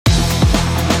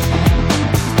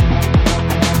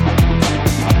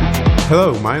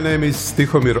Hello, my name is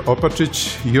Tihomir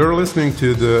Opacic. You're listening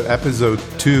to the episode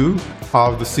 2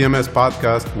 of the CMS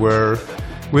podcast where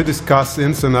we discuss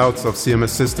ins and outs of CMS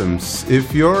systems.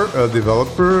 If you're a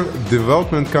developer,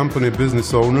 development company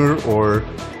business owner, or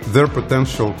their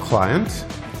potential client,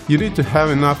 you need to have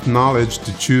enough knowledge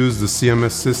to choose the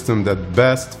CMS system that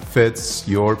best fits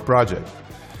your project.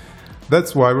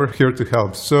 That's why we're here to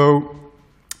help. So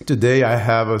today I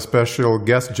have a special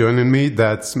guest joining me.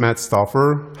 That's Matt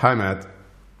Stauffer. Hi, Matt.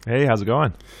 Hey, how's it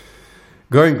going?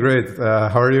 Going great.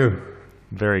 How are you?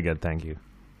 Very good, thank you.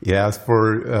 Yes,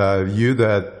 for you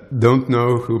that don't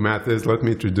know who Matt is, let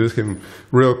me introduce him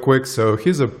real quick. So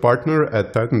he's a partner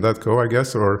at Titan.co, I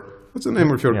guess, or what's the name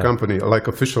of your company, like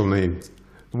official name?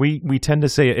 We tend to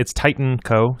say it's Titan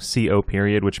Co, C-O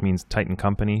period, which means Titan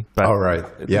Company. But all right.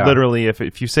 Yeah. Literally,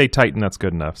 if you say Titan, that's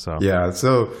good enough. So yeah.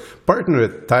 So partner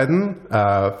at Titan,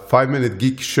 5-Minute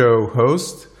Geek Show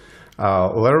host,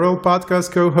 Laravel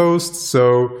podcast co-host,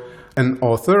 so an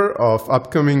author of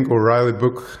upcoming O'Reilly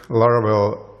book,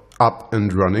 Laravel Up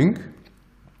and Running.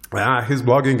 He's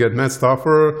blogging at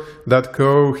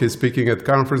mattstauffer.co, he's speaking at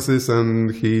conferences,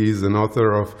 and he's an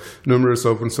author of numerous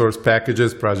open source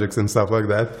packages, projects, and stuff like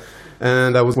that.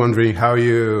 And I was wondering how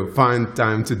you find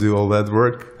time to do all that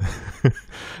work.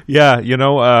 Yeah,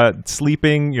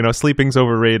 sleeping's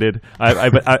overrated.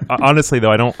 I honestly though,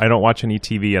 I don't watch any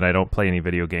TV and I don't play any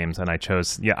video games, and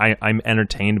I'm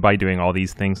entertained by doing all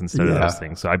these things instead of those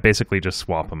things. So I basically just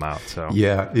swap them out. So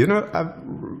yeah, I've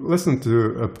listened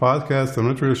to a podcast. I'm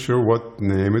not really sure what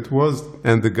name it was,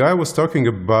 and the guy was talking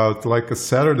about like a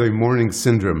Saturday morning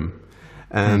syndrome.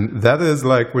 And that is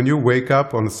like when you wake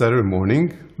up on a Saturday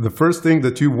morning, the first thing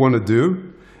that you want to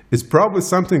do is probably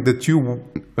something that you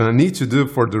need to do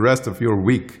for the rest of your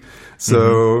week.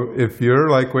 So if you're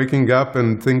like waking up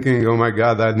and thinking, oh my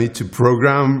God, I need to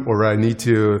program, or I need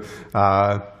to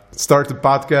start a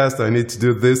podcast, I need to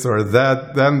do this or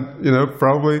that, then,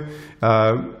 probably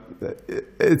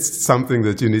it's something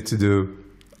that you need to do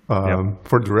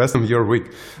for the rest of your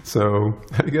week. So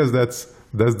I guess that's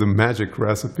the magic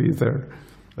recipe there.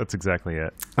 That's exactly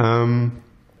it. I've,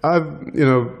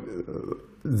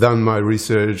 done my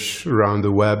research around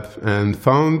the web and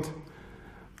found,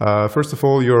 first of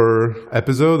all, your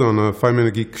episode on a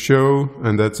 5-Minute Geek Show,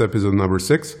 and that's episode number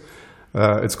 6.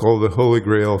 It's called The Holy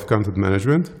Grail of Content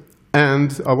Management.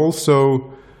 And I've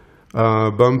also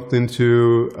bumped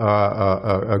into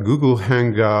a Google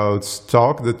Hangouts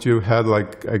talk that you had,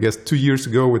 2 years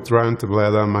ago with Ryan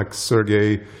Tableta, Max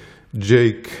Sergey,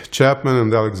 Jake Chapman,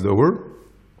 and Alex Dover.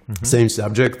 Same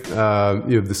subject.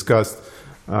 You've discussed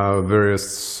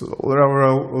various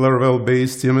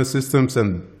Laravel-based CMS systems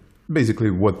and basically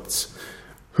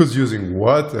who's using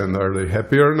what and are they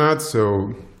happy or not.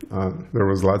 So there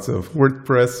was lots of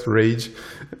WordPress rage,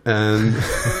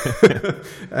 but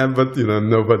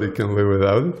nobody can live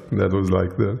without it. That was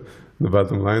like the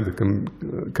bottom line, the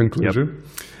conclusion.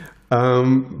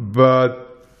 Yep. But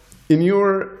in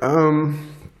your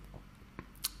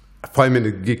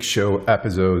 5-Minute Geek Show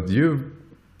episode,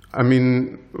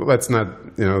 let's not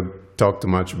talk too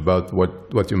much about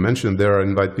what you mentioned there. I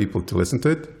invite people to listen to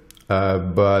it.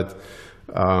 But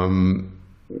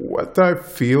what I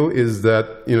feel is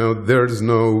that there's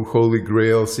no holy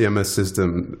grail CMS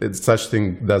system. Such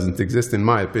thing doesn't exist, in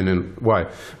my opinion. Why?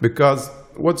 Because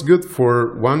what's good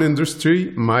for one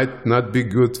industry might not be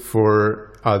good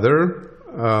for other,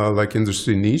 like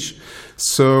industry niche.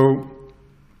 So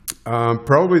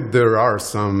probably there are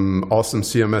some awesome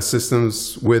CMS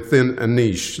systems within a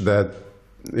niche that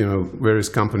various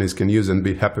companies can use and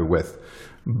be happy with,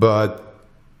 but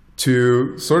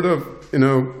to sort of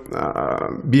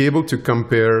be able to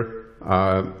compare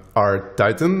our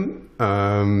Titan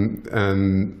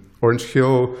and Orange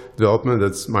Hill Development,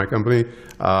 that's my company,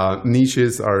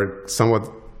 niches are somewhat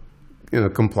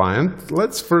compliant.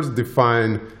 Let's first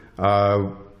define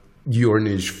your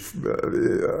niche.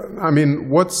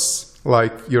 What's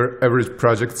like your average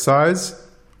project size,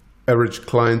 average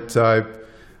client type,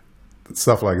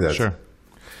 stuff like that? Sure.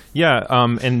 Yeah,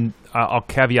 and I'll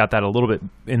caveat that a little bit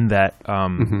in that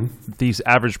these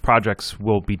average projects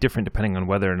will be different depending on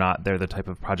whether or not they're the type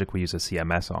of project we use a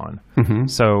CMS on.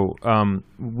 So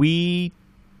we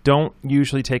don't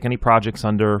usually take any projects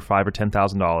under $5,000 or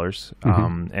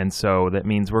 $10,000, and so that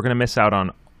means we're going to miss out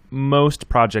on most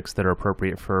projects that are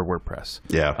appropriate for WordPress.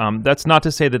 Yeah. That's not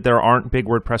to say that there aren't big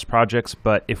WordPress projects,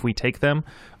 but if we take them,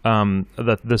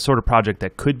 the sort of project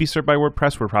that could be served by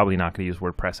WordPress, we're probably not going to use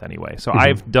WordPress anyway. So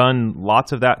I've done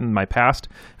lots of that in my past,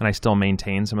 and I still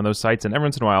maintain some of those sites. And every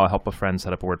once in a while, I'll help a friend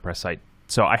set up a WordPress site.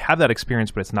 So I have that experience,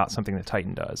 but it's not something that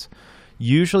Titan does.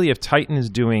 Usually, if Titan is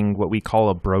doing what we call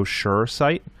a brochure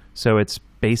site, So it's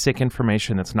basic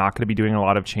information that's not going to be doing a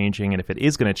lot of changing. And if it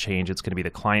is going to change, it's going to be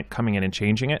the client coming in and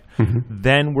changing it.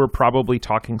 Then we're probably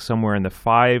talking somewhere in the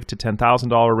 $5,000 to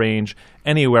 $10,000 range,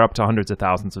 anywhere up to hundreds of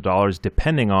thousands of dollars,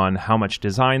 depending on how much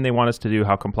design they want us to do,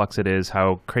 how complex it is,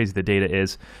 how crazy the data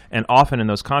is. And often in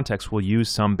those contexts, we'll use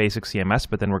some basic CMS,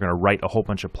 but then we're going to write a whole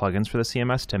bunch of plugins for the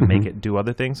CMS to make it do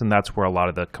other things. And that's where a lot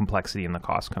of the complexity and the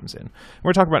cost comes in. And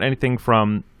we're talking about anything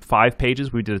from 5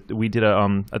 pages. We did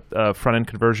a front end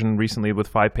conversion recently with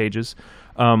 5 pages,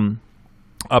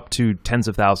 up to tens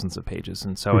of thousands of pages,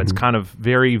 and so it's kind of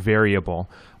very variable.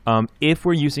 If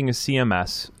we're using a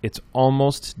CMS, it's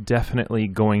almost definitely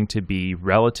going to be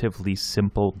relatively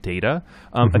simple data.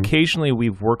 Occasionally,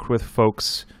 we've worked with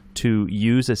folks to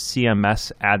use a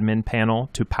CMS admin panel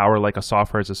to power like a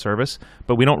software as a service,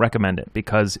 but we don't recommend it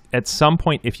because at some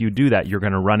point, if you do that, you're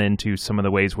going to run into some of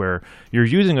the ways where you're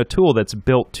using a tool that's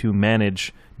built to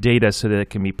manage data so that it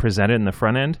can be presented in the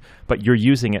front end, but you're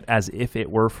using it as if it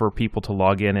were for people to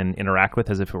log in and interact with,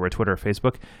 as if it were Twitter or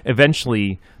Facebook.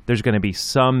 Eventually, there's going to be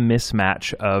some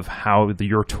mismatch of how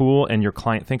your tool and your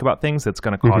client think about things that's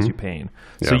going to cause you pain.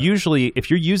 Yeah. So usually,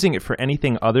 if you're using it for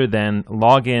anything other than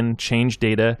log in, change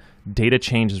data, data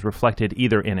change is reflected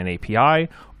either in an API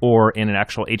or in an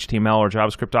actual HTML or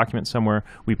JavaScript document somewhere,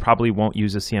 we probably won't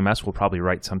use a CMS. We'll probably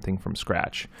write something from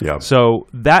scratch. Yeah. So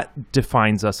that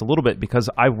defines us a little bit because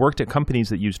I've worked at companies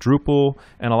that use Drupal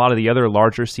and a lot of the other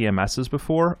larger CMSs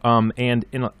before. And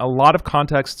in a lot of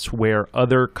contexts where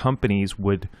other companies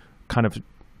would kind of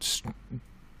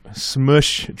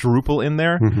smush Drupal in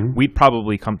there, we'd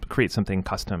probably create something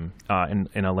custom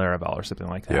in a Laravel or something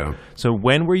like that. Yeah. So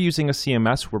when we're using a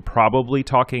CMS, we're probably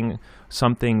talking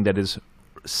something that is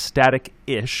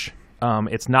static-ish.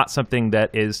 It's not something that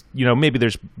is, maybe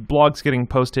there's blogs getting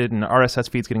posted and RSS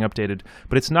feeds getting updated,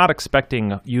 but it's not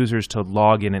expecting users to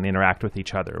log in and interact with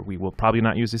each other. We will probably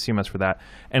not use the CMS for that.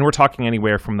 And we're talking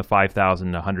anywhere from the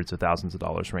 $5,000 to hundreds of thousands of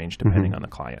dollars range, depending on the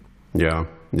client. Yeah,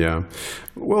 yeah.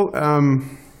 Well,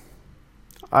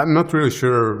 I'm not really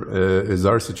sure is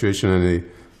our situation any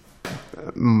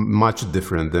much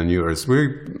different than yours.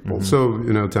 We also,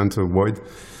 tend to avoid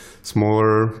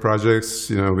smaller projects.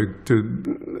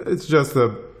 It's just a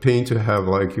pain to have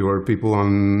like your people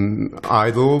on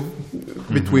idle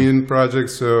between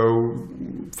projects. So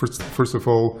first of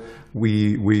all,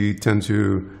 we tend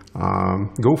to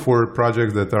go for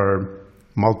projects that are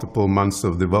multiple months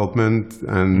of development,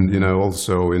 and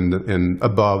also in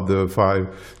above the 5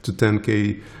 to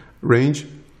 10K range.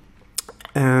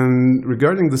 And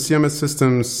regarding the CMS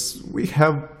systems, we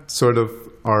have sort of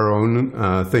our own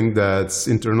thing that's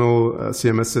internal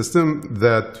CMS system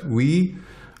that we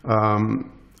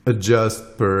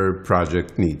adjust per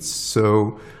project needs.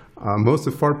 So most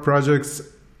of our projects,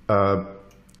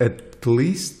 at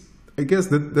least, I guess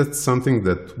that's something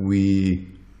that we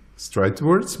strive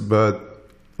towards, but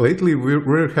lately,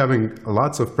 we're having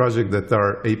lots of projects that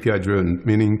are API-driven,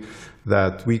 meaning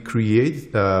that we create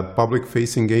a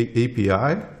public-facing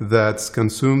API that's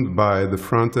consumed by the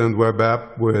front-end web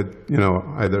app with,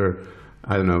 either,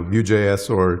 Vue.js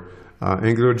or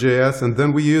AngularJS, and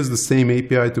then we use the same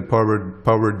API to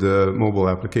power the mobile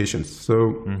applications.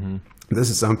 So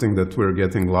this is something that we're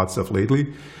getting lots of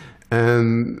lately,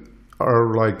 and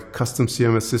our custom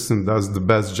CMS system does the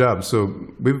best job. So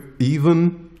we've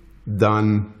even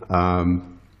done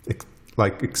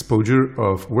exposure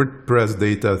of WordPress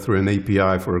data through an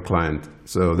API for a client.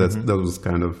 So that was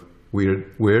kind of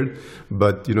weird.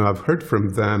 But I've heard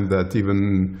from them that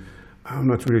even, I'm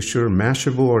not really sure,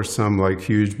 Mashable or some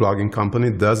huge blogging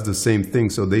company does the same thing.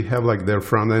 So they have their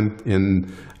front end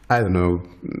in, I don't know,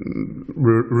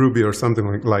 Ruby or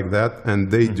something like that, and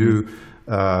they do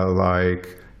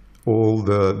all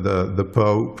the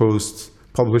posts,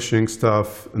 publishing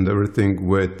stuff and everything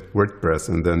with WordPress,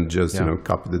 and then just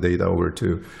copy the data over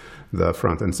to the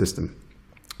front-end system.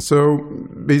 So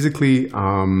basically,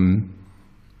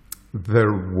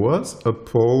 there was a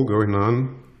poll going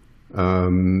on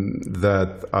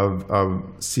that I've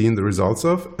seen the results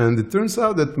of, and it turns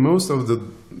out that most of the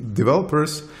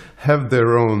developers have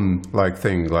their own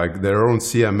thing, their own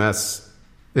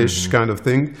CMS-ish kind of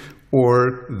thing,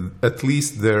 or at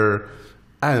least their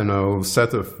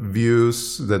set of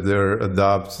views that they're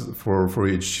adopt for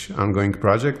each ongoing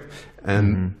project.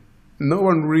 And no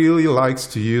one really likes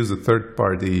to use a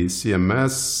third-party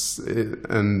CMS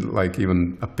and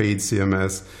even a paid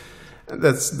CMS.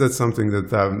 That's something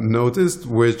that I've noticed,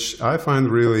 which I find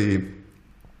really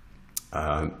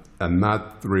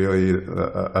not really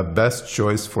a best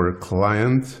choice for a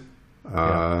client.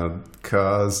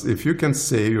 Because if you can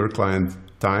save your client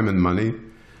time and money,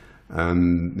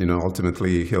 and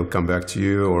ultimately he'll come back to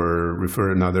you or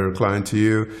refer another client to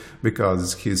you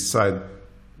because his site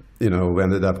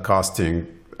ended up costing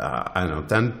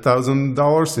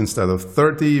 $10,000 instead of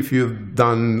 30 if you've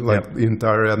done the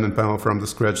entire admin panel from the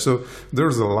scratch. So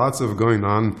there's lots of going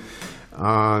on.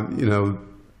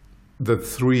 The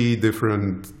three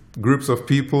different groups of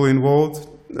people involved: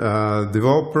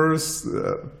 developers,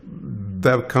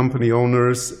 dev company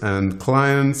owners, and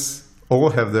clients all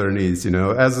have their needs.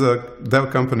 As a dev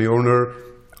company owner,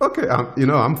 okay,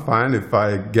 I'm fine if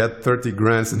I get 30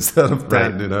 grand instead of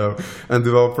 10. And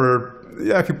developer,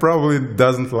 yeah, he probably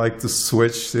doesn't like to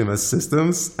switch CMS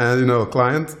systems. And a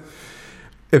client,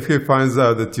 if he finds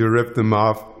out that you ripped him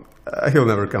off, he'll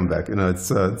never come back.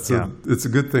 It's a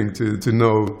good thing to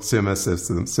know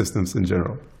CMS systems in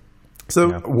general.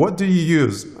 So what do you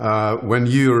use when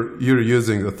you're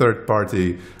using a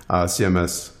third-party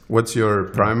CMS? What's your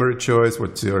primary choice?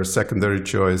 What's your secondary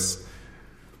choice?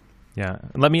 Yeah,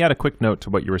 let me add a quick note to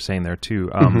what you were saying there too.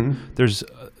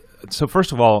 So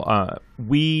first of all,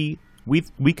 we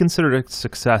consider it a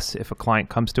success if a client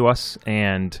comes to us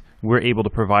and we're able to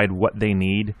provide what they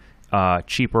need,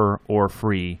 cheaper or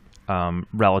free,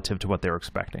 relative to what they're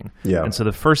expecting. Yeah. And so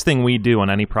the first thing we do on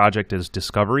any project is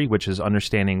discovery, which is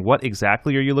understanding what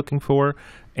exactly are you looking for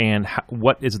and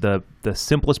what is the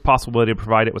simplest possible way to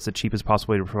provide it, what's the cheapest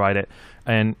possible way to provide it.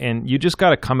 And you just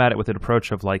got to come at it with an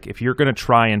approach of if you're going to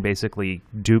try and basically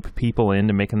dupe people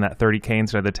into making that 30K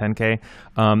instead of the 10K,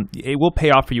 it will pay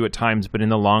off for you at times, but in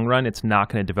the long run, it's not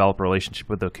going to develop a relationship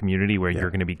with the community where you're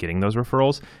going to be getting those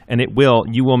referrals. And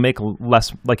you will make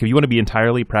less, if you want to be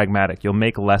entirely pragmatic, you'll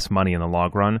make less money in the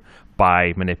long run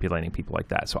by manipulating people like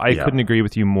that. So I couldn't agree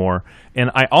with you more. And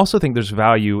I also think there's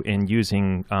value in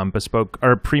using bespoke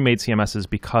or pre-made CMSs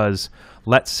because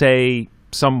let's say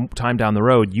sometime down the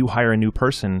road you hire a new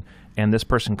person and this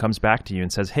person comes back to you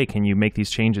and says, hey, can you make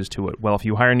these changes to it? Well, if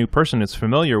you hire a new person that's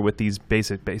familiar with these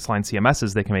basic baseline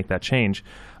CMSs, they can make that change.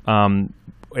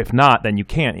 If not, then you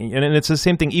can't. And it's the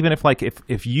same thing, even if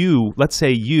if you, let's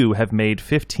say you have made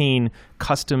 15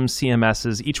 custom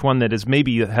CMSs, each one that is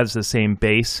maybe has the same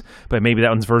base, but maybe that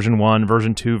one's version 1,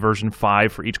 version 2, version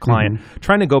 5 for each client.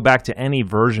 Trying to go back to any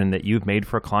version that you've made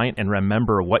for a client and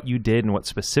remember what you did and what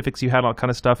specifics you had, all kind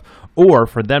of stuff, or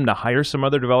for them to hire some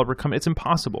other developer it's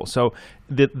impossible. So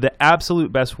the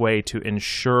absolute best way to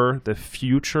ensure the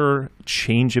future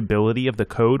changeability of the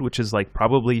code, which is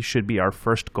probably should be our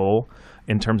first goal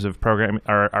in terms of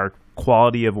our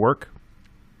quality of work,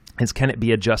 is can it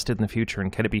be adjusted in the future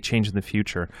and can it be changed in the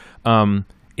future?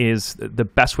 Is the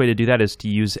best way to do that is to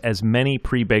use as many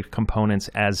pre-baked components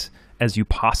as you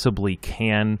possibly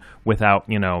can without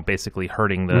basically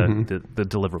hurting the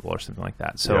deliverable or something like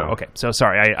that. So okay, so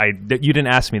sorry, you didn't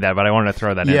ask me that, but I wanted to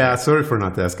throw that in. Yeah, sorry for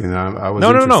not asking. I was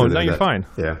no, you're fine.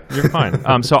 Yeah, you're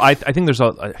fine. So I think there's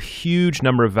a huge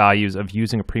number of values of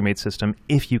using a pre-made system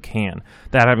if you can.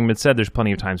 That having been said, there's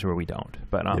plenty of times where we don't.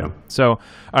 But so all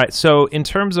right. So in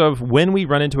terms of when we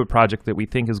run into a project that we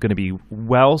think is going to be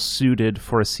well suited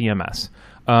for a CMS.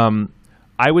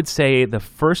 I would say the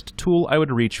first tool I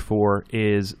would reach for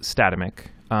is Statamic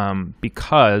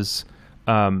because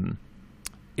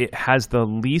it has the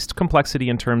least complexity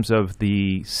in terms of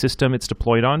the system it's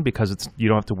deployed on because you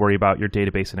don't have to worry about your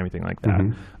database and everything like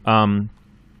that.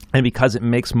 And because it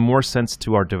makes more sense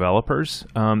to our developers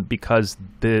because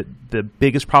the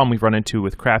biggest problem we've run into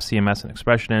with Craft CMS and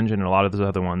Expression Engine and a lot of those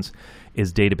other ones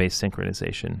is database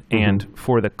synchronization. And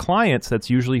for the clients, that's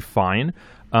usually fine.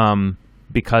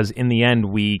 Because in the end,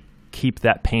 we keep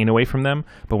that pain away from them.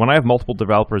 But when I have multiple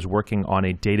developers working on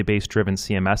a database-driven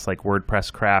CMS like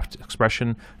WordPress, Craft,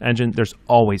 Expression Engine, there's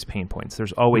always pain points.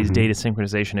 There's always data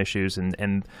synchronization issues.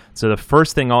 And so the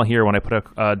first thing I'll hear when I put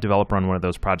a developer on one of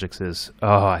those projects is,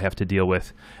 I have to deal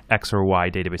with X or Y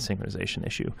database synchronization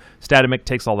issue. Statamic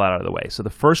takes all that out of the way. So the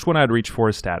first one I'd reach for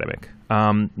is Statamic.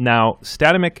 Now,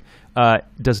 Statamic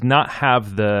does not have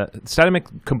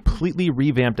Statamic completely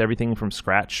revamped everything from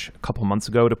scratch a couple months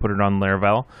ago to put it on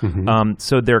Laravel.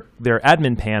 So their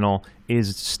admin panel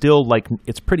is still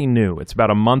it's pretty new. It's about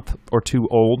a month or two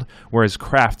old, whereas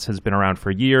Crafts has been around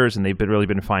for years and they've really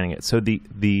been refining it. So the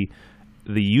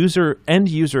end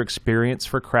user experience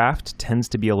for Craft tends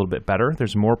to be a little bit better.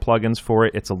 There's more plugins for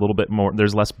it. It's a little bit more.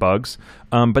 There's less bugs,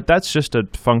 but that's just a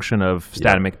function of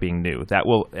Statamic being new. That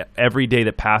will every day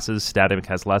that passes, Statamic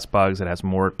has less bugs. It has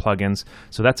more plugins,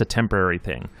 so that's a temporary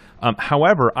thing.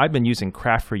 However, I've been using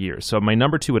Craft for years, so my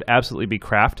number 2 would absolutely be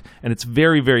Craft, and it's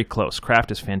very, very close.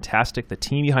 Craft is fantastic. The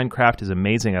team behind Craft is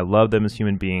amazing. I love them as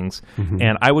human beings,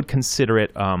 and I would consider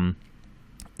it. I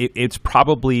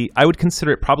would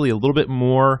consider it probably a little bit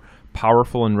more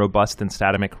powerful and robust than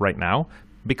Statamic right now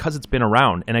because it's been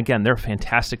around. And again, they're a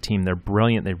fantastic team. They're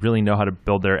brilliant. They really know how to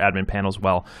build their admin panels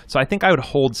well. So I think I would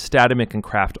hold Statamic and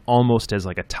Craft almost as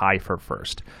like a tie for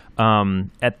first.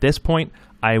 At this point,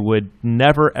 I would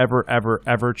never, ever, ever,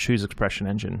 ever choose Expression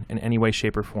Engine in any way,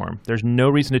 shape, or form. There's no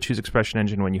reason to choose Expression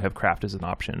Engine when you have Craft as an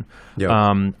option.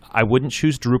 Yeah. I wouldn't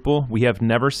choose Drupal. We have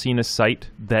never seen a site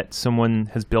that someone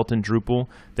has built in Drupal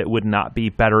that would not be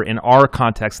better in our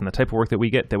context and the type of work that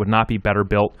we get, that would not be better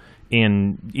built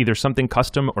in either something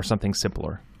custom or something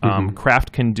simpler.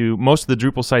 Craft can do, most of the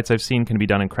Drupal sites I've seen can be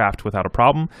done in Craft without a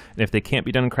problem. And if they can't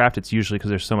be done in Craft, it's usually because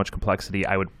there's so much complexity.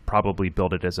 I would probably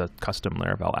build it as a custom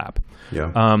Laravel app.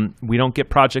 Yeah. We don't get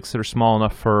projects that are small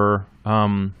enough for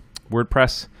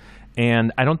WordPress.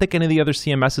 And I don't think any of the other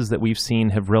CMSs that we've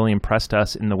seen have really impressed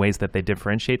us in the ways that they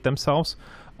differentiate themselves.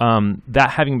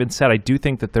 That having been said, I do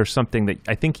think that there's something that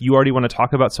I think you already want to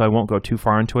talk about, so I won't go too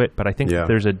far into it. But I think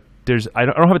I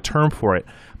don't have a term for it,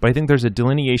 but I think there's a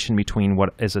delineation between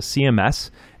what is a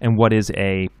CMS and what is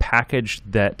a package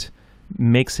that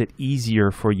makes it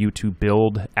easier for you to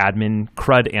build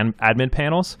CRUD and admin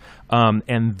panels.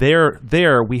 And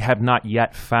there we have not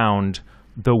yet found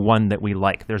the one that we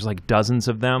like. There's like dozens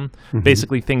of them,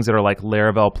 basically things that are like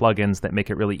Laravel plugins that make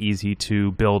it really easy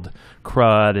to build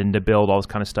CRUD and to build all this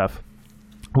kind of stuff.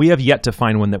 We have yet to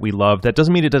find one that we love. That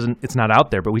doesn't mean it's not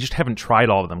out there, but we just haven't tried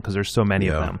all of them because there's so many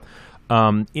of them.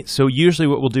 So usually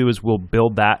what we'll do is we'll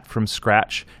build that from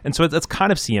scratch. And so that's kind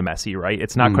of CMS-y, right?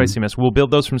 It's not quite CMS. We'll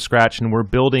build those from scratch, and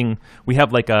we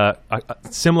have like a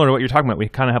similar to what you're talking about. We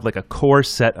kind of have like a core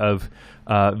set of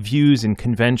views and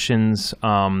conventions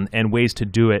and ways to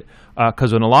do it.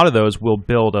 Because in a lot of those, we'll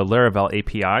build a Laravel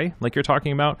API, like you're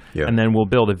talking about, and then we'll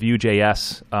build a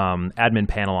Vue.js admin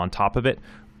panel on top of it.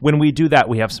 When we do that,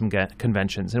 we have some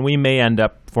conventions, and we may end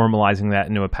up formalizing that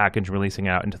into a package, releasing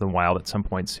out into the wild at some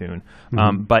point soon.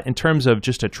 But in terms of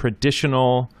just a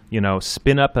traditional,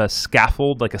 spin up a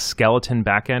scaffold, like a skeleton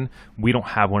backend, we don't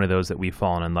have one of those that we've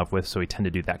fallen in love with, so we tend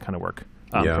to do that kind of work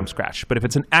from scratch. But if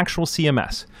it's an actual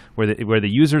CMS where the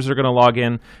users are going to log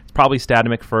in, it's probably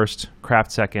Statamic first,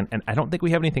 Craft second, and I don't think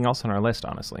we have anything else on our list,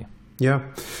 honestly. Yeah.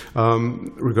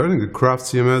 Regarding the Craft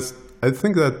CMS, I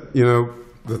think that,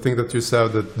 the thing that you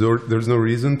said, that there's no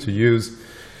reason to use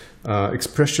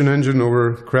Expression Engine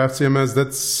over Craft CMS,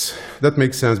 that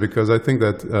makes sense, because I think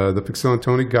that the Pixel and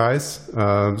Tonic guys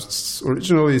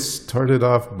originally started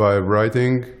off by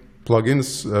writing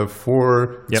plugins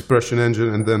for Expression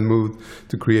Engine and then moved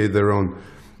to create their own.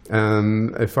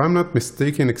 And if I'm not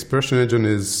mistaken, Expression Engine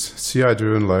is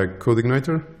CI-driven like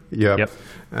CodeIgniter. Yeah. Yep.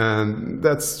 And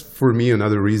that's, for me,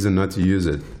 another reason not to use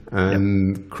it.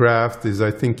 And Craft is, I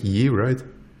think, Yi, right?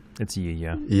 It's Yi,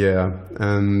 yeah. Yeah.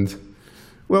 And,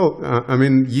 well,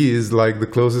 Yi is like the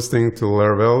closest thing to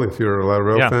Laravel, if you're a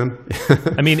Laravel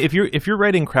fan. I mean, if you're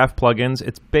writing Craft plugins,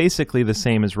 it's basically the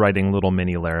same as writing little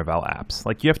mini Laravel apps.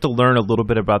 Like, you have to learn a little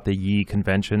bit about the Yi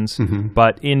conventions,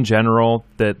 but in general,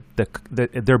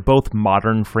 they're both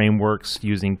modern frameworks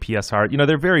using PSR.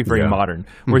 They're very, very modern.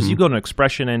 Whereas you go to an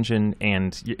Expression Engine,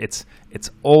 and it's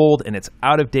old, and it's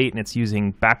out of date, and it's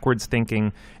using backwards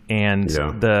thinking. And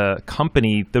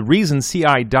the reason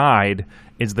CI died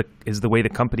is the way the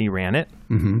company ran it.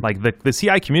 Like the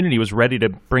CI community was ready to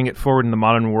bring it forward in the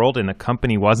modern world, and the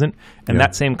company wasn't. And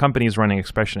that same company is running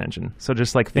Expression Engine. So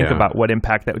just like think about what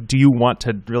impact that. Do you want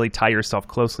to really tie yourself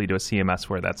closely to a CMS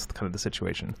where that's kind of the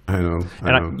situation? I know.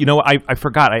 I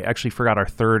forgot. I actually forgot our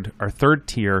third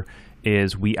tier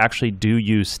is we actually do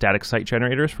use static site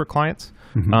generators for clients.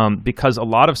 Because a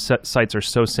lot of sites are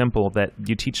so simple that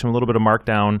you teach them a little bit of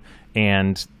Markdown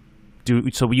and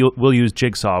we'll use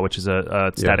Jigsaw, which is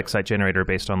a static site generator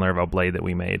based on Laravel Blade that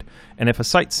we made. And if a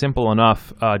site's simple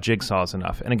enough, Jigsaw is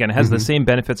enough. And again, it has the same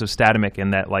benefits of Statamic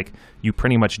in that like you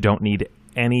pretty much don't need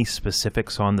any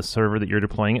specifics on the server that you're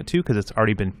deploying it to because it's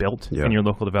already been built in your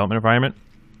local development environment.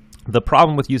 The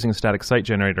problem with using a static site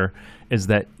generator is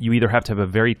that you either have to have a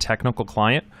very technical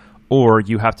client or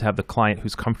you have to have the client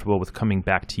who's comfortable with coming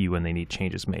back to you when they need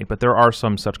changes made. But there are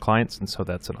some such clients, and so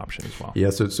that's an option as well. Yeah,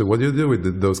 so what do you do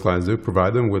with those clients? Do you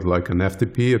provide them with like an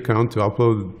FTP account to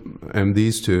upload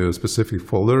MDs to a specific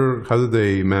folder? How do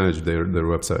they manage their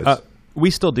websites? We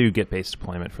still do Git-based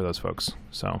deployment for those folks.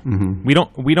 So we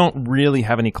don't really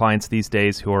have any clients these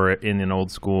days who are in an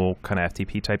old school kind of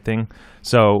FTP type thing.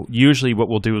 So usually what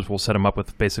we'll do is we'll set them up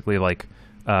with basically like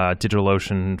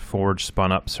DigitalOcean Forge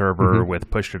spun up server with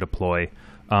push to deploy.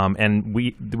 And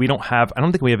we don't have, I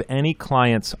don't think we have any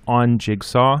clients on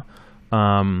Jigsaw.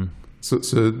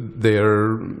 So they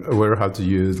are aware how to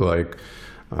use like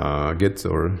Git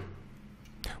or...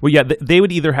 Well, yeah, they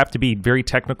would either have to be very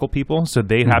technical people, so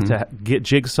they'd have to get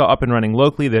Jigsaw up and running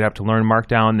locally. They'd have to learn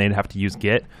Markdown. They'd have to use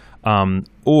Git,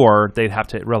 or they'd have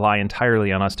to rely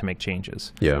entirely on us to make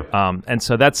changes. Yeah. And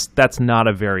so that's not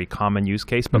a very common use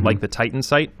case, but like the Titan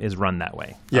site is run that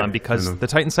way. Yeah, because the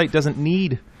Titan site doesn't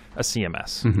need a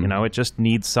CMS. It just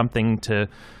needs something to,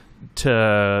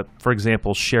 for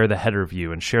example, share the header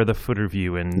view and share the footer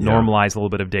view and normalize a little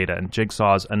bit of data. And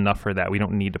Jigsaw is enough for that. We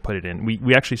don't need to put it in.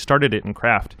 We actually started it in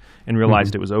Craft and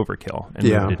realized it was overkill and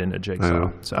moved it into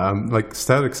Jigsaw. So. Like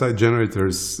static site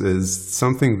generators is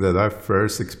something that I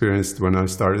first experienced when I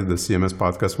started the CMS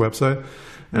podcast website.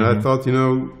 And I thought,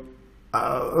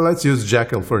 let's use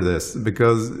Jekyll for this,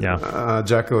 because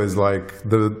Jekyll is like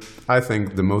I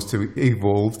think the most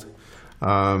evolved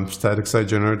static site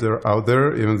generator out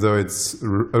there. Even though it's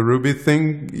a Ruby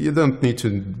thing, you don't need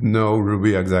to know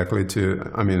Ruby exactly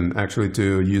actually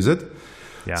to use it.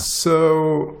 Yeah.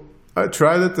 So I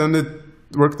tried it and it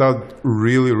worked out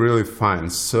really, really fine.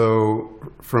 So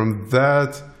from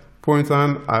that point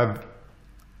on, I've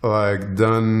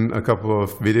done a couple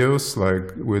of videos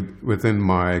within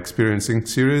my experiencing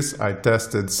series. I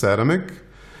tested Statamic,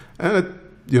 and it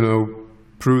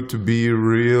proved to be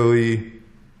really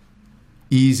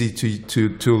easy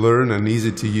to learn and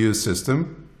easy to use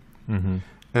system.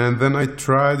 And then I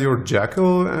tried your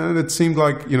Jekyll, and it seemed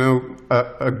like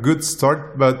a good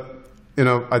start, but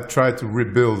I tried to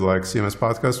rebuild CMS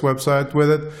podcast website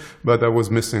with it, but I was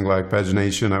missing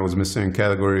pagination, I was missing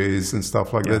categories and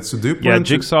stuff like that. So do you plan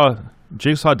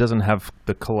Jigsaw doesn't have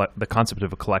the concept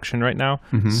of a collection right now,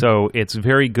 so it's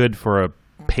very good for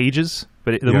pages.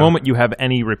 But the moment you have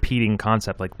any repeating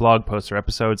concept like blog posts or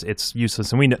episodes, it's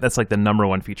useless. And we know that's the number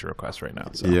one feature request right now.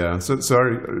 So. Yeah. So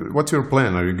what's your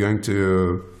plan? Are you going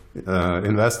to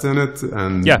invest in it?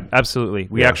 And yeah, absolutely.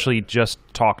 We actually just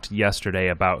talked yesterday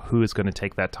about who is going to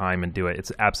take that time and do it.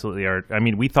 It's absolutely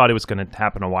we thought it was going to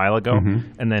happen a while ago,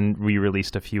 and then we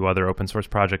released a few other open source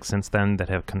projects since then that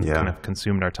have kind of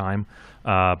consumed our time.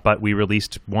 But we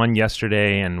released one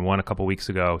yesterday and one a couple weeks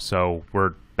ago. So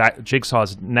we're back.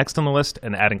 Jigsaw's next on the list,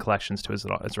 and adding collections to it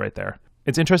is right there.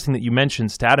 It's interesting that you mentioned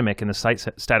Statamic and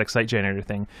the static site generator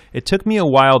thing. It took me a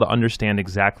while to understand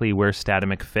exactly where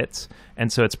Statamic fits,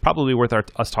 and so it's probably worth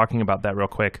us talking about that real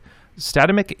quick.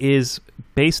 Statamic is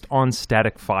based on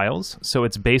static files, so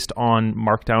it's based on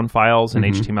Markdown files and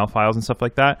HTML files and stuff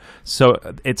like that. So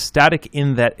it's static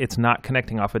in that it's not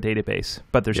connecting off a database.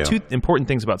 But there's two important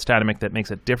things about Statamic that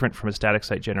makes it different from a static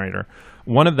site generator.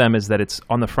 One of them is that it's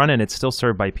on the front end, it's still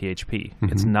served by PHP.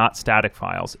 It's not static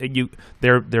files.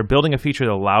 They're building a feature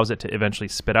that allows it to eventually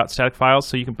spit out static files,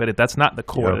 so you can. But that's not the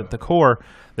core. At the core,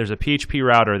 there's a PHP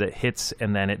router that hits,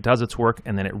 and then it does its work,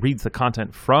 and then it reads the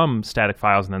content from static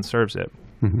files and then serves it.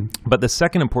 But the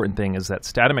second important thing is that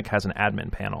Statamic has an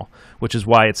admin panel, which is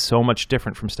why it's so much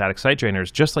different from static site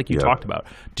generators, just like you talked about.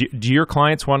 Do your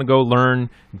clients want to go learn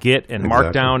Git and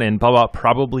Markdown and blah, blah?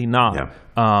 Probably not,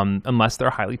 unless they're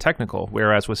highly technical.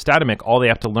 Whereas with Statamic, all they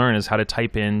have to learn is how to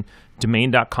type in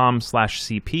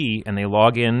domain.com/cp, and they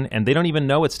log in, and they don't even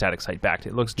know it's static site backed.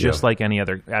 It looks just like any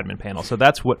other admin panel. So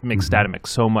that's what makes Statamic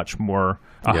so much more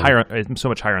so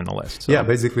much higher on the list. So. Yeah,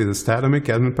 basically the Statamic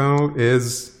admin panel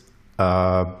is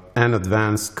an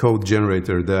advanced code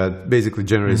generator that basically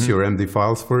generates your MD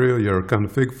files for you, your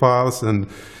config files, and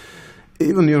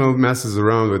even messes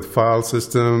around with file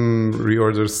system,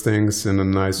 reorders things in a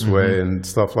nice way and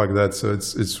stuff like that. So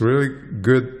it's really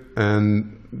good.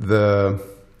 And the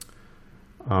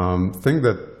thing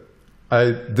that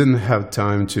I didn't have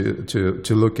time to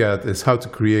look at is how to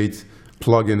create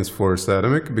plugins for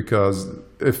Statamic, because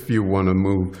if you want to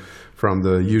move from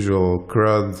the usual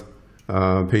CRUD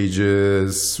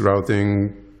pages,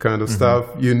 routing kind of stuff,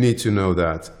 you need to know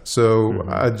that. So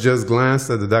I just glanced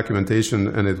at the documentation,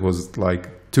 and it was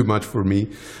too much for me.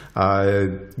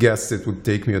 I guess it would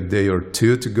take me a day or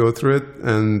two to go through it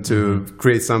and to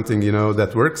create something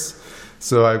that works.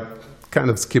 So I kind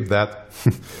of skipped that.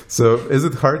 So is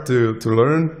it hard to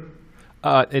learn?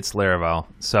 It's Laravel.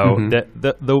 So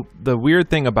the weird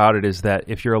thing about it is that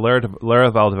if you're a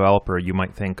Laravel developer, you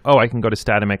might think, I can go to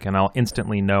Statamic and I'll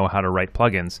instantly know how to write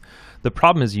plugins. The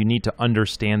problem is you need to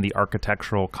understand the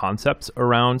architectural concepts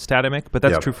around Statamic, but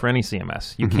that's true for any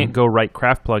CMS. You can't go write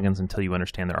Craft plugins until you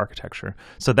understand their architecture.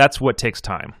 So that's what takes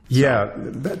time. Yeah,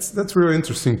 that's a really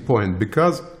interesting point,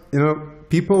 because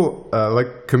people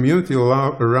community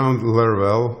around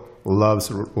Laravel loves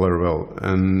Laravel,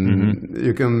 and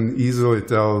you can easily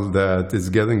tell that it's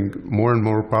getting more and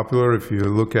more popular if you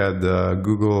look at the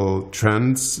Google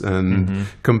Trends and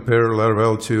compare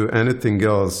Laravel to anything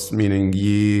else, meaning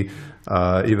even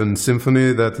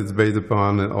Symfony that it's based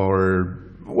upon, or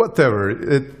whatever.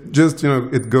 It just,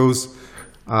 it goes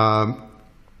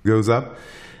up.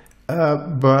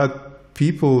 But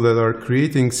people that are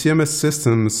creating CMS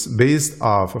systems based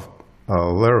off of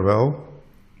Laravel,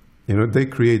 they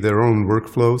create their own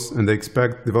workflows, and they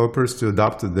expect developers to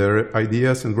adopt their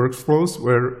ideas and workflows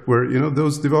where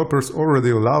those developers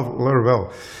already love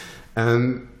Laravel.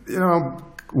 And,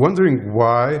 wondering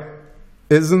why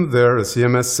isn't there a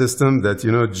CMS system that,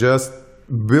 just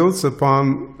builds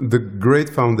upon the great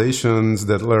foundations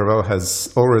that Laravel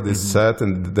has already set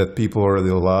and that people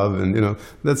already love. And,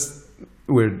 that's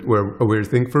a weird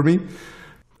thing for me.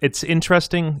 It's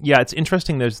interesting. Yeah, it's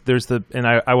interesting. There's and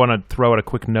I want to throw out a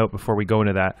quick note before we go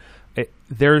into that.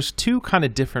 There's two kind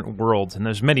of different worlds, and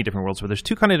there's many different worlds, but there's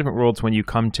two kind of different worlds when you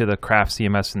come to the craft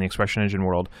CMS and the expression engine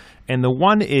world. And the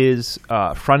one is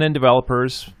front-end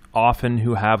developers, often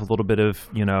who have a little bit of,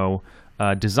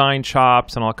 design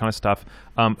chops and all that kind of stuff,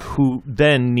 who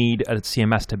then need a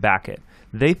CMS to back it.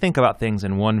 They think about things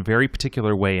in one very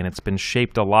particular way, and it's been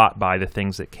shaped a lot by the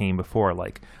things that came before,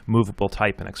 like movable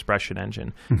type and expression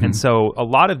engine. Mm-hmm. And so a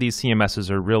lot of these CMSs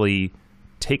are really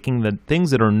taking the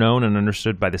things that are known and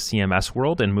understood by the CMS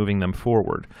world and moving them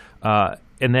forward.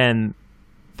 And then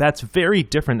that's very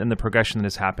different than the progression that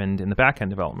has happened in the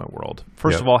back-end development world.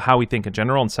 First of all, how we think in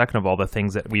general, and second of all, the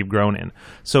things that we've grown in.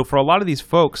 So for a lot of these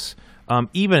folks,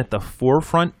 even at the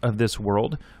forefront of this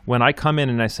world, when I come in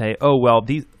and I say, oh, well,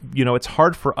 it's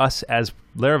hard for us as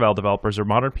Laravel developers or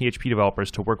modern PHP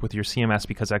developers to work with your CMS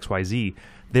because XYZ,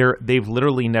 they've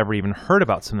literally never even heard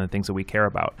about some of the things that we care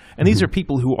about. And these are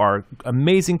people who are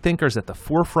amazing thinkers at the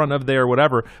forefront of their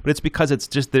whatever, but it's because it's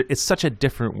such a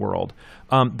different world.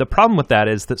 The problem with that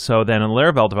is that then in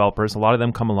Laravel developers, a lot of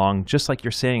them come along, just like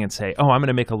you're saying, and say, oh, I'm going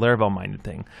to make a Laravel-minded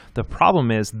thing. The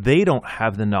problem is they don't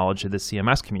have the knowledge of the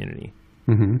CMS community.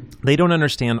 Mm-hmm. They don't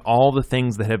understand all the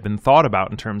things that have been thought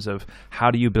about in terms of how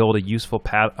do you build a useful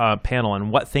panel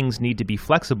and what things need to be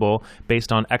flexible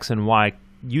based on X and Y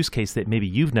use case that maybe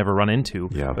you've never run into,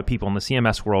 but people in the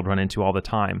CMS world run into all the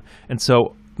time. And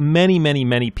so many, many,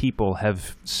 many people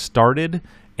have started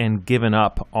and given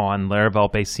up on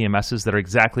Laravel-based CMSs that are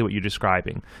exactly what you're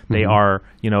describing. Mm-hmm. They are,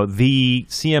 the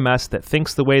CMS that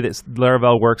thinks the way that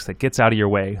Laravel works, that gets out of your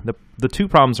way. The two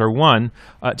problems are, one,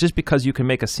 just because you can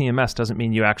make a CMS doesn't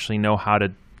mean you actually know how to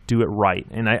do it right.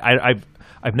 And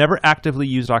I've never actively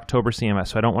used October CMS,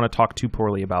 so I don't want to talk too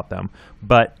poorly about them.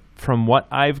 But from what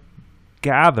I've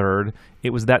gathered,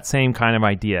 it was that same kind of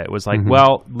idea. It was like,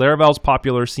 well, Laravel's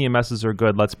popular, CMSs are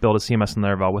good, let's build a CMS in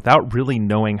Laravel, without really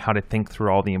knowing how to think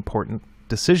through all the important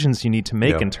decisions you need to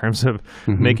make in terms of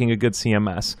making a good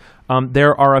CMS.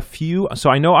 There are a few, so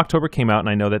I know October came out, and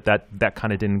I know that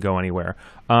kind of didn't go anywhere.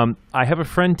 I have a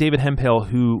friend, David Hemphill,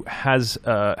 who has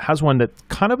one that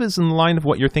kind of is in the line of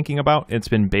what you're thinking about. It's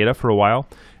been beta for a while.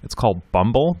 It's called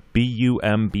Bumble,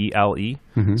 B-U-M-B-L-E.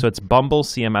 So it's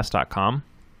bumblecms.com.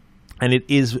 And it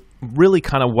is really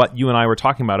kind of what you and I were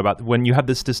talking about when you have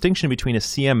this distinction between a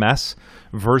CMS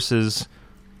versus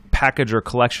package or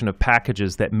collection of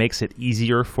packages that makes it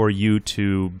easier for you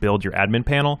to build your admin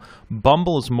panel.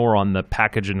 Bumble is more on the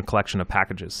package and collection of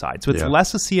packages side. So it's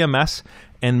less a CMS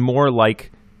and more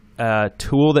like a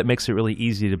tool that makes it really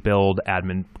easy to build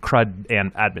CRUD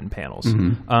and admin panels.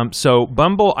 So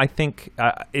Bumble, I think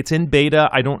it's in beta.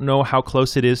 I don't know how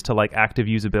close it is to like active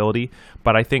usability,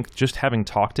 but I think just having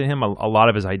talked to him, a lot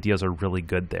of his ideas are really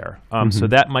good there. So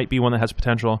that might be one that has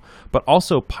potential. But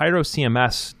also Pyro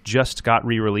CMS just got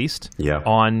re-released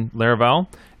on Laravel.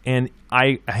 And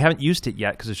I haven't used it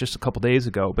yet because it's just a couple days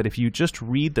ago, but if you just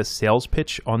read the sales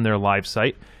pitch on their live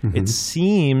site, it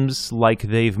seems like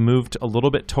they've moved a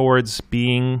little bit towards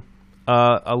being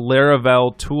a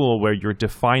Laravel tool where you're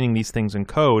defining these things in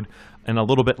code, and a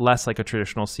little bit less like a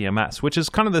traditional CMS, which is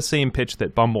kind of the same pitch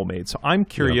that Bumble made. So I'm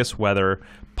curious whether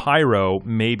Pyro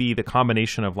may be the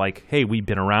combination of like, hey, we've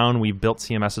been around, we've built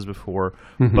CMSs before,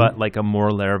 but like a more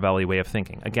Laravel-y way of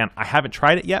thinking. Again, I haven't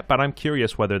tried it yet, but I'm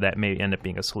curious whether that may end up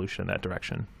being a solution in that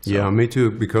direction. So, yeah, me too,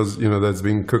 because that's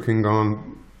been cooking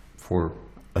on for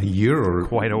a year or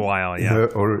quite a while,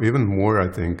 or even more, I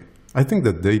think. I think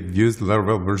that they used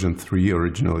Laravel version 3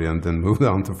 originally and then moved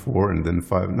on to 4 and then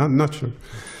 5. Not sure.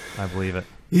 I believe it.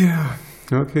 Yeah.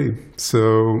 Okay.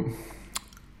 So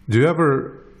do you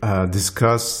ever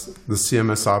discuss the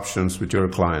CMS options with your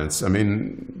clients? I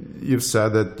mean, you've said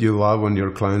that you love when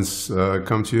your clients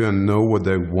come to you and know what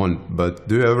they want, but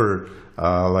do you ever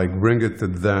bring it to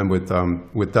them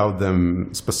without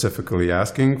them specifically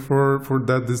asking for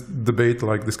that debate,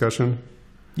 like discussion?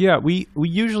 Yeah, we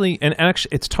usually, and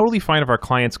actually it's totally fine if our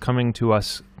clients come to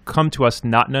us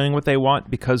not knowing what they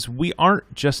want, because we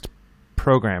aren't just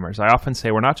programmers. I often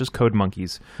say we're not just code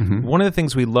monkeys. One of the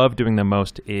things we love doing the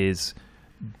most is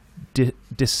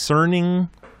discerning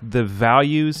the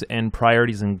values and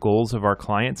priorities and goals of our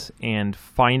clients and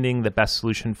finding the best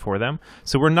solution for them.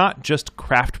 So we're not just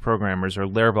craft programmers or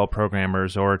Laravel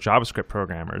programmers or JavaScript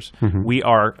programmers. We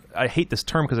are, I hate this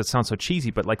term because it sounds so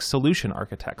cheesy, but like solution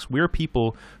architects. We're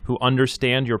people who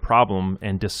understand your problem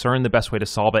and discern the best way to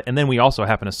solve it. And then we also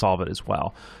happen to solve it as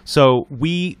well. So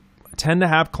we tend to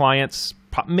have clients,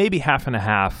 maybe half and a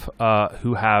half,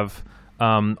 who have,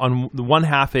 on the one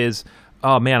half is,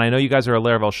 oh man, I know you guys are a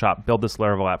Laravel shop. Build this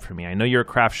Laravel app for me. I know you're a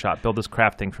craft shop. Build this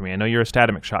craft thing for me. I know you're a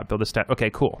Statamic shop. Build this Okay,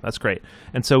 cool. That's great.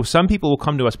 And so some people will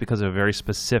come to us because of a very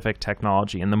specific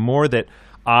technology. And the more that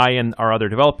I and our other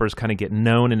developers kind of get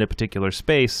known in a particular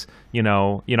space,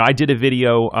 I did a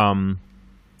video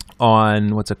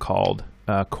on what's it called?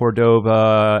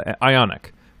 Cordova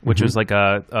Ionic, which is like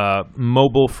a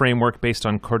mobile framework based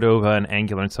on Cordova and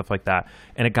Angular and stuff like that.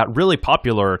 And it got really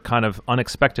popular kind of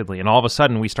unexpectedly. And all of a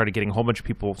sudden, we started getting a whole bunch of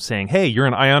people saying, hey, you're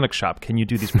an Ionic shop. Can you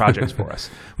do these projects for us?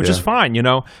 Which is fine,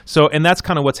 So, and that's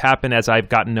kind of what's happened as I've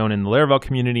gotten known in the Laravel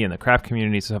community and the craft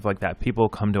community, stuff like that. People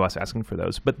come to us asking for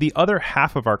those. But the other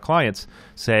half of our clients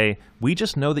say, we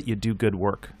just know that you do good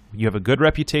work. You have a good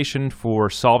reputation for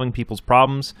solving people's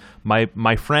problems.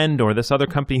 My friend or this other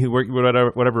company who worked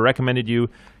whatever recommended you.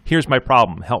 Here's my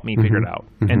problem. Help me figure it out.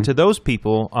 And to those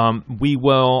people, we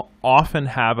will often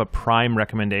have a prime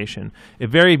recommendation. It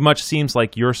very much seems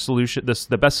like your solution,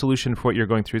 the best solution for what you're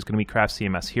going through is going to be Craft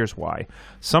CMS. Here's why.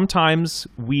 Sometimes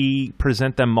we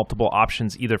present them multiple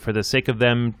options, either for the sake of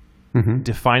them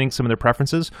defining some of their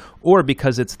preferences, or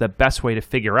because it's the best way to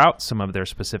figure out some of their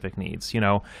specific needs.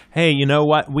 Hey, you know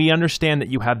what? We understand that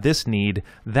you have this need.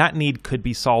 That need could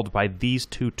be solved by these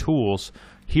two tools.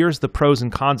 Here's the pros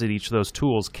and cons of each of those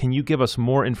tools. Can you give us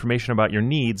more information about your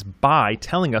needs by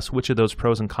telling us which of those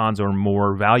pros and cons are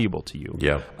more valuable to you?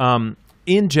 Yeah.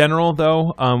 In general,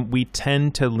 though, we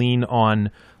tend to lean on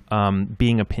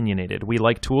being opinionated. We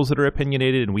like tools that are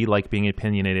opinionated, and we like being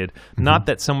opinionated. Not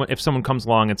that if someone comes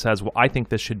along and says, well, I think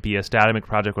this should be a Statamic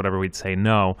project, whatever, we'd say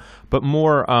no. But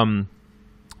more,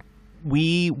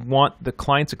 we want the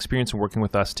client's experience of working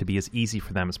with us to be as easy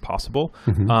for them as possible.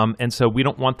 And so we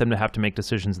don't want them to have to make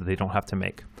decisions that they don't have to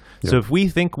make. So if we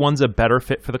think one's a better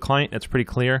fit for the client, it's pretty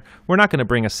clear, we're not going to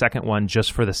bring a second one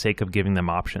just for the sake of giving them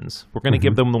options. We're going to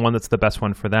give them the one that's the best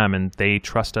one for them, and they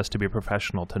trust us to be a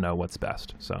professional to know what's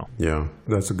best. So yeah,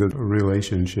 that's a good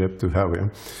relationship to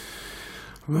have.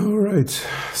 All right.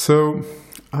 So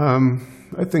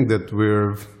I think that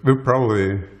we're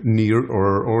probably near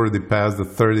or already past the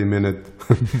 30-minute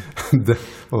the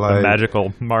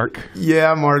magical mark.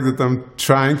 Yeah, mark that I'm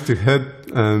trying to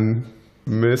hit and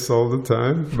miss all the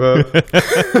time.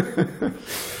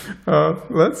 But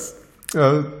let's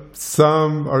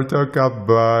sum our talk up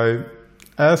by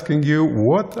asking you,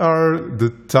 what are the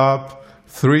top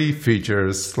 3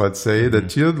 features, let's say,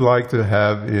 that you'd like to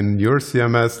have in your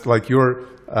CMS, like your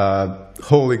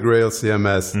Holy Grail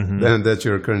CMS, and that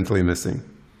you're currently missing?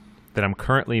 That I'm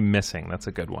currently missing. That's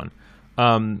a good one.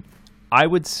 I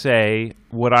would say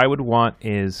what I would want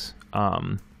is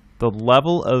the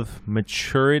level of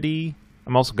maturity.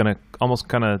 I'm also going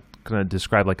to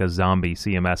describe like a zombie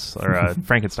CMS or a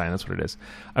Frankenstein. That's what it is.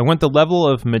 I want the level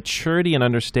of maturity and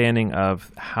understanding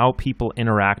of how people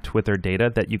interact with their data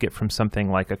that you get from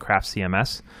something like a Craft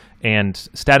CMS. And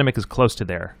Statamic is close to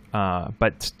there.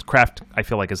 But Craft, I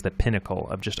feel like, is the pinnacle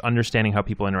of just understanding how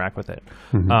people interact with it.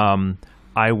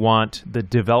 I want the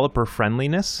developer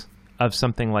friendliness of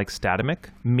something like Statamic,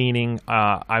 meaning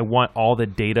I want all the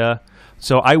data.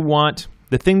 So I want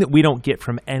the thing that we don't get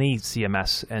from any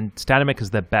CMS, and Statamic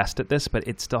is the best at this, but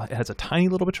it still has a tiny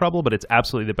little bit of trouble, but it's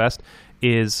absolutely the best,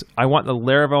 is I want the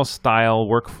Laravel style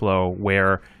workflow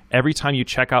where every time you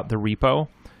check out the repo,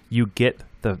 you get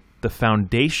the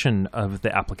foundation of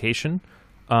the application,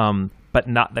 but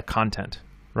not the content,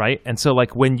 right? And so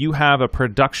like when you have a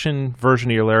production version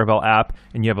of your Laravel app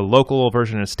and you have a local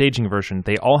version and a staging version,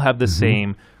 they all have the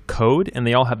same code and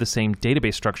they all have the same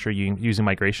database structure using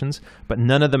migrations, but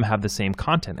none of them have the same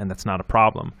content, and that's not a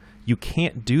problem. You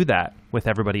can't do that with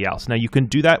everybody else. Now, you can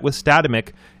do that with Statamic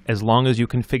as long as you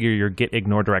configure your git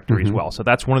ignore directory as well. So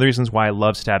that's one of the reasons why I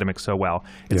love Statamic so well.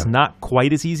 It's not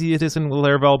quite as easy as it is in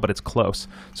Laravel, but it's close.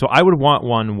 So I would want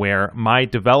one where my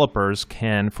developers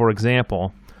can, for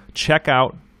example, check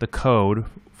out the code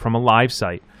from a live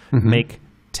site, make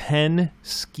 10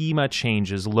 schema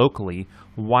changes locally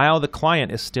while the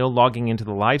client is still logging into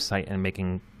the live site and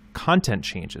making content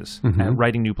changes,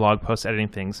 writing new blog posts, editing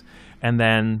things. And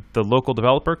then the local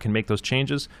developer can make those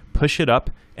changes, push it up,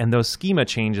 and those schema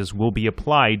changes will be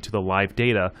applied to the live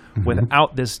data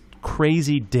without this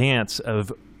crazy dance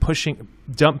of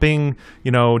dumping,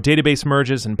 database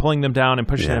merges and pulling them down and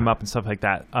pushing them up and stuff like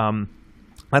that.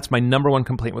 That's my number one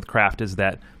complaint with Craft, is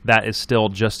that is still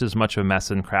just as much of a mess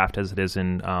in Craft as it is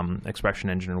in Expression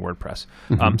Engine and WordPress.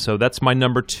 So that's my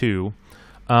number 2.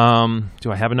 Do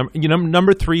I have a number?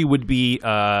 Number 3 would be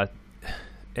a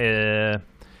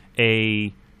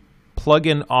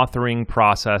plugin authoring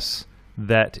process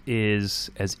that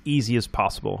is as easy as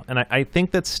possible. And I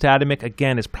think that Statamic,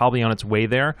 again, is probably on its way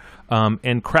there.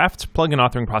 And Craft's plugin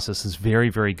authoring process is very,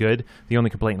 very good. The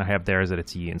only complaint I have there is that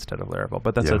it's Yi instead of Laravel,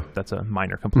 but that's a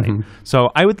minor complaint.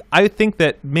 So I would think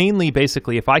that mainly,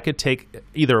 basically, if I could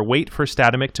either wait for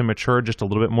Statamic to mature just a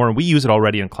little bit more, and we use it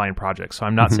already in client projects, so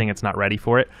I'm not saying it's not ready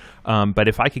for it, but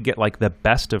if I could get like the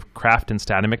best of Craft and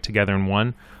Statamic together in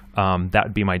one, that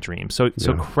would be my dream. So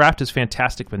Craft is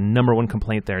fantastic, but number one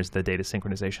complaint there is the data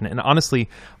synchronization. And honestly,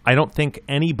 I don't think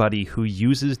anybody who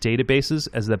uses databases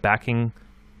as the backing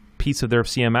piece of their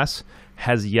CMS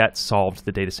has yet solved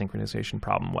the data synchronization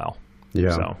problem well.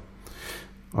 Yeah. So.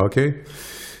 Okay.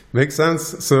 Makes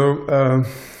sense. So,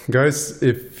 guys,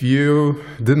 if you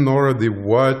didn't already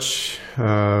watch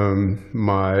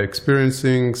my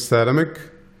Experiencing Statamic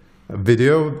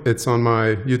video, it's on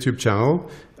my YouTube channel.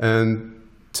 And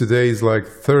today is like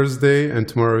Thursday and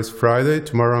tomorrow is Friday.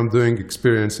 Tomorrow I'm doing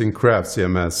Experiencing Craft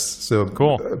CMS. So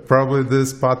cool. Probably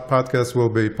this podcast will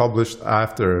be published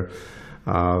after.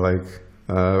 I've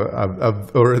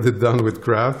already done with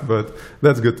Craft, but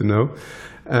that's good to know.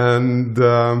 And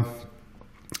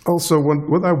also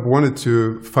what I wanted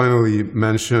to finally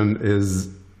mention is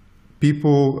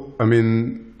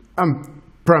I'm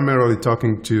primarily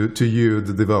talking to you,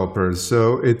 the developers.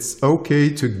 So it's okay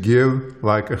to give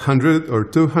like $100 or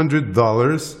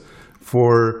 $200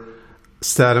 for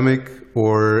Statamic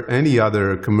or any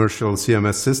other commercial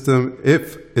CMS system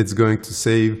if it's going to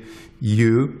save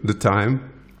you the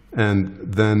time, and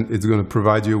then it's going to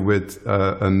provide you with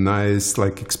a nice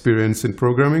experience in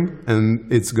programming,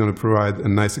 and it's going to provide a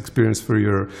nice experience for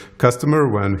your customer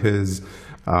when he's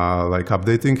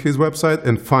updating his website,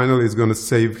 and finally it's going to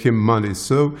save him money.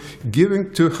 So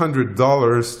giving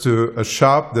 $200 to a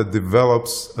shop that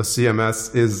develops a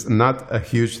CMS is not a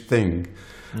huge thing.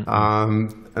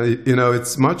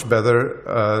 It's much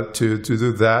better to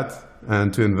do that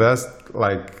and to invest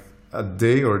like a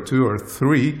day or 2 or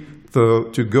 3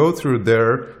 to go through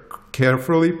their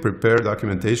carefully prepared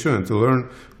documentation and to learn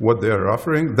what they are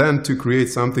offering, than to create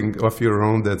something of your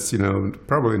own that's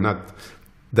probably not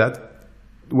that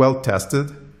well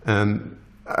tested. And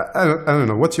I don't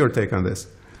know. What's your take on this?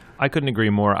 I couldn't agree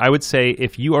more. I would say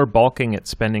if you are balking at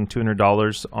spending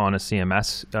 $200 on a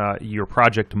CMS, your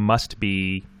project must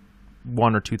be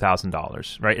 $1,000 or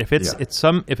 $2,000, right? If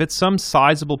it's some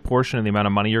sizable portion of the amount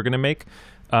of money you're going to make,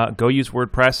 go use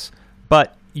WordPress.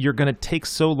 But you're going to take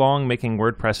so long making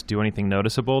WordPress do anything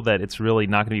noticeable that it's really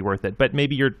not going to be worth it. But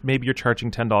maybe you're charging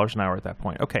 $10 an hour at that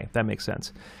point. Okay, that makes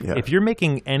sense. Yeah. If you're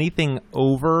making anything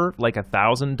over like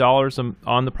 $1,000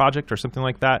 on the project or something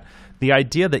like that, the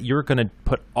idea that you're going to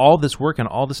put all this work and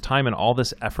all this time and all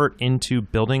this effort into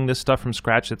building this stuff from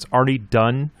scratch that's already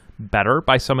done better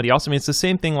by somebody else. I mean, it's the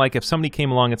same thing like if somebody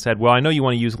came along and said, well, I know you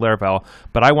want to use Laravel,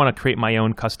 but I want to create my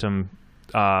own custom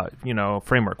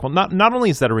framework. Well, not only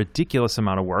is that a ridiculous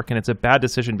amount of work, and it's a bad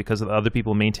decision because the other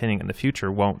people maintaining it in the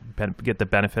future won't get the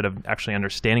benefit of actually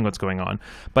understanding what's going on,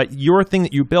 but your thing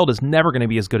that you build is never going to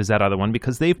be as good as that other one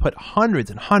because they've put hundreds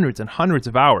and hundreds and hundreds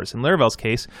of hours. In Laravel's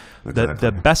case,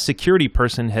 the best security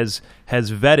person has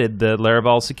vetted the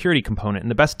Laravel security component,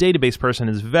 and the best database person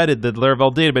has vetted the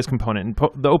Laravel database component,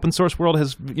 and the open source world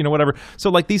has, whatever. So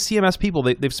like these CMS people,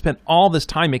 they've spent all this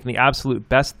time making the absolute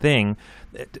best thing,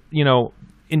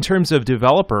 in terms of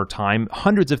developer time,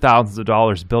 hundreds of thousands of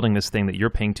dollars building this thing that you're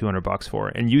paying $200 for,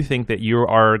 and you think that you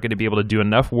are going to be able to do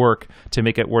enough work to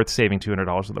make it worth saving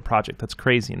 $200 of the project. That's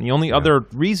crazy. And the only other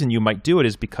reason you might do it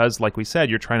is because, like we said,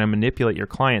 you're trying to manipulate your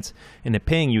clients into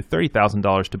paying you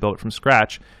 $30,000 to build it from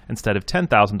scratch instead of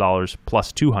 $10,000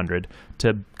 plus $200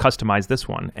 to customize this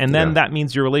one. And then that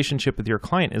means your relationship with your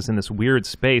client is in this weird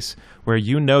space where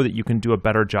you know that you can do a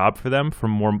better job for them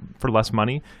for less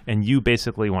money, and you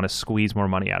basically want to squeeze more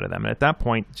money out of them. And at that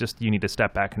point, just you need to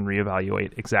step back and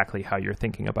reevaluate exactly how you're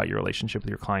thinking about your relationship with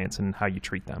your clients and how you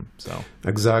treat them. So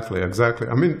Exactly.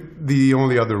 I mean, the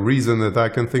only other reason that I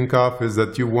can think of is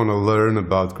that you want to learn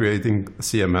about creating a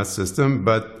CMS system,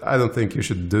 but I don't think you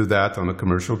should do that on a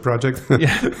commercial project.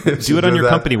 Do it on your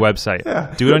company website.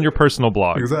 Do it on your personal personal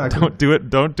blog. Exactly.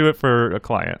 Don't do it for a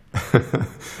client.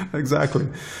 Exactly.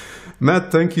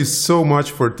 Matt, thank you so much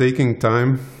for taking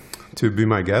time to be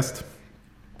my guest.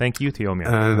 Thank you, Teomir.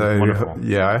 And Wonderful.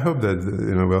 I hope that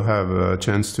we'll have a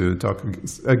chance to talk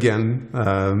again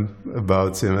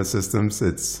about CMS systems.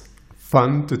 It's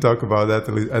fun to talk about that,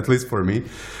 at least for me.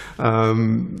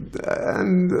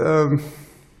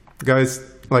 Guys,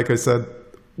 like I said,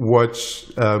 watch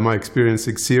my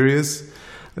Experiencing series.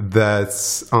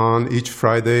 That's on each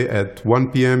Friday at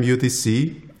 1 p.m.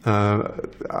 UTC.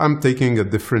 I'm taking a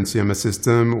different CMS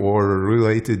system or a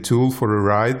related tool for a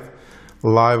ride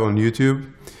live on YouTube.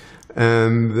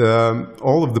 And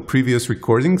all of the previous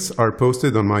recordings are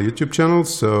posted on my YouTube channel,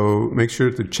 so make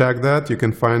sure to check that. You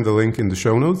can find the link in the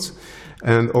show notes.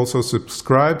 And also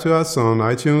subscribe to us on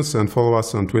iTunes and follow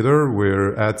us on Twitter.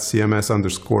 We're at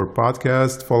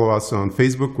CMS_podcast. Follow us on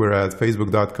Facebook. We're at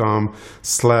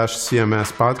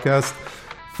facebook.com/CMS podcast.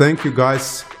 Thank you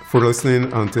guys for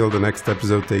listening. Until the next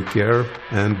episode, take care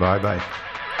and bye-bye.